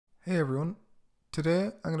Hey everyone, today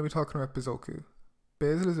I'm going to be talking about Bazoku.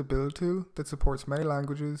 Bazel is a build tool that supports many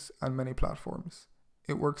languages and many platforms.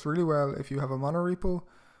 It works really well if you have a monorepo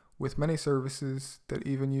with many services that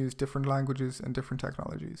even use different languages and different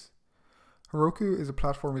technologies. Heroku is a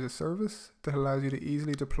platform as a service that allows you to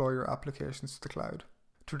easily deploy your applications to the cloud.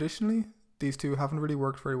 Traditionally, these two haven't really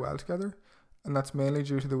worked very well together, and that's mainly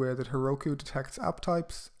due to the way that Heroku detects app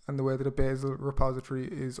types and the way that a Bazel repository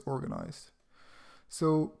is organized.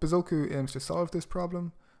 So Bazoku aims to solve this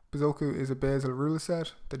problem. Bazoku is a Bazel rule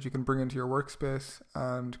set that you can bring into your workspace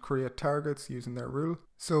and create targets using their rule.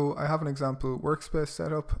 So I have an example workspace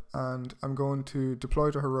set up and I'm going to deploy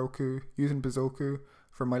to Heroku using Bazoku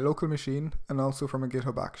from my local machine and also from a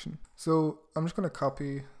GitHub action. So I'm just going to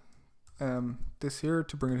copy this here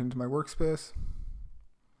to bring it into my workspace.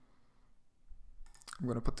 I'm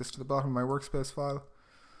going to put this to the bottom of my workspace file.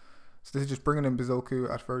 So this is just bringing in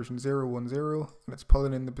Bazoku at version 0.10 and it's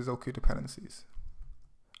pulling in the Bazoku dependencies.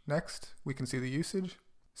 Next, we can see the usage.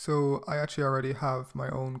 So I actually already have my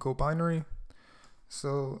own Go binary,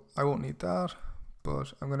 so I won't need that,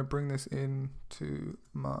 but I'm going to bring this in to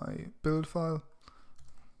my build file.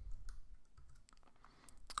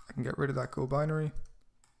 I can get rid of that Go binary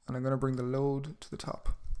and I'm going to bring the load to the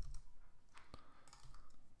top.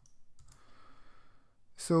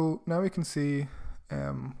 So now we can see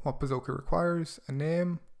what Bazoku requires: a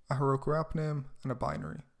name, a Heroku app name, and a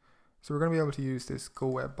binary. So we're going to be able to use this Go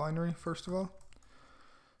web binary first of all.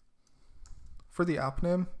 For the app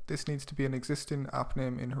name, this needs to be an existing app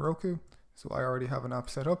name in Heroku. So I already have an app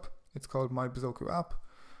set up. It's called my Bazoku app.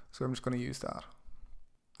 So I'm just going to use that.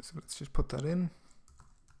 So let's just put that in.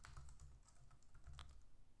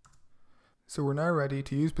 So we're now ready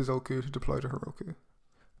to use Bazoku to deploy to Heroku.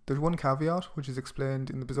 There's one caveat which is explained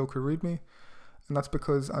in the Bazoku README, and that's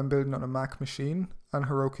because I'm building on a Mac machine and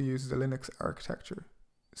Heroku uses a Linux architecture.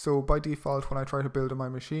 So by default, when I try to build on my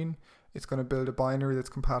machine, it's going to build a binary that's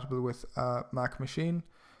compatible with a Mac machine.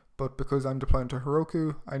 But because I'm deploying to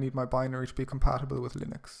Heroku, I need my binary to be compatible with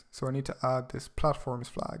Linux. So I need to add this platforms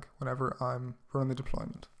flag whenever I'm running the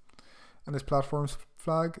deployment. And this platforms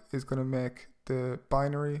flag is going to make the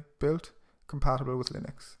binary built compatible with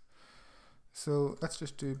Linux. So let's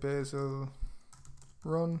just do Bazel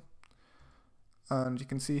run. And you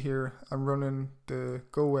can see here, I'm running the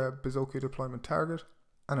Go web Bazoku deployment target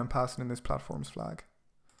and I'm passing in this platforms flag.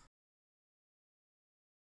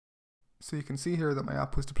 So you can see here that my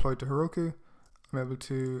app was deployed to Heroku. I'm able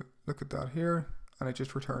to look at that here and it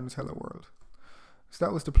just returns hello world. So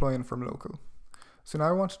that was deploying from local. So now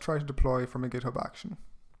I want to try to deploy from a GitHub action.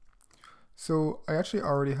 So I actually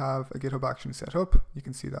already have a GitHub action set up. You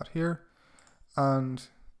can see that here. And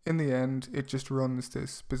in the end, it just runs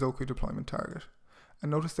this Bazoku deployment target. And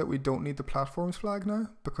notice that we don't need the platforms flag now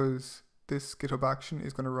because this GitHub action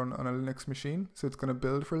is going to run on a Linux machine. So it's going to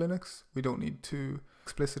build for Linux. We don't need to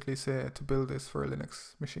explicitly say to build this for a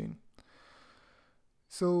Linux machine.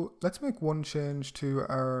 So let's make one change to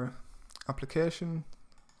our application.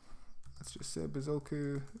 Let's just say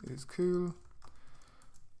Bazoku is cool.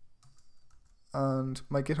 And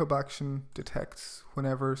my GitHub action detects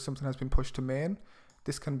whenever something has been pushed to main.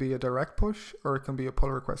 This can be a direct push or it can be a pull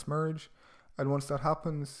request merge. And once that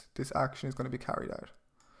happens, this action is going to be carried out.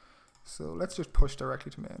 So let's just push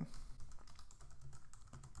directly to main.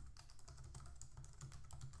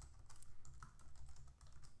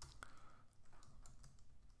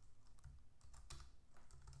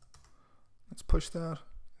 Let's push that.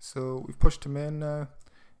 So we've pushed to main now.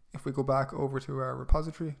 If we go back over to our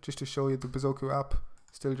repository, just to show you, the Bazoku app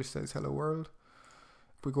still just says hello world.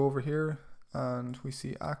 If we go over here and we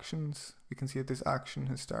see actions, we can see that this action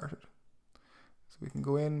has started. So we can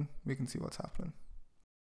go in, we can see what's happening.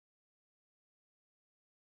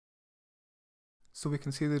 So we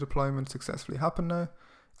can see the deployment successfully happen now.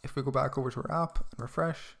 If we go back over to our app and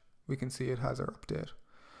refresh, we can see it has our update.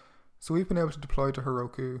 So we've been able to deploy to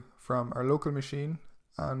Heroku from our local machine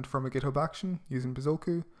and from a GitHub action using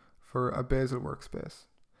Bazoku for a Bazel workspace.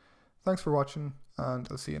 Thanks for watching and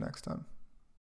I'll see you next time.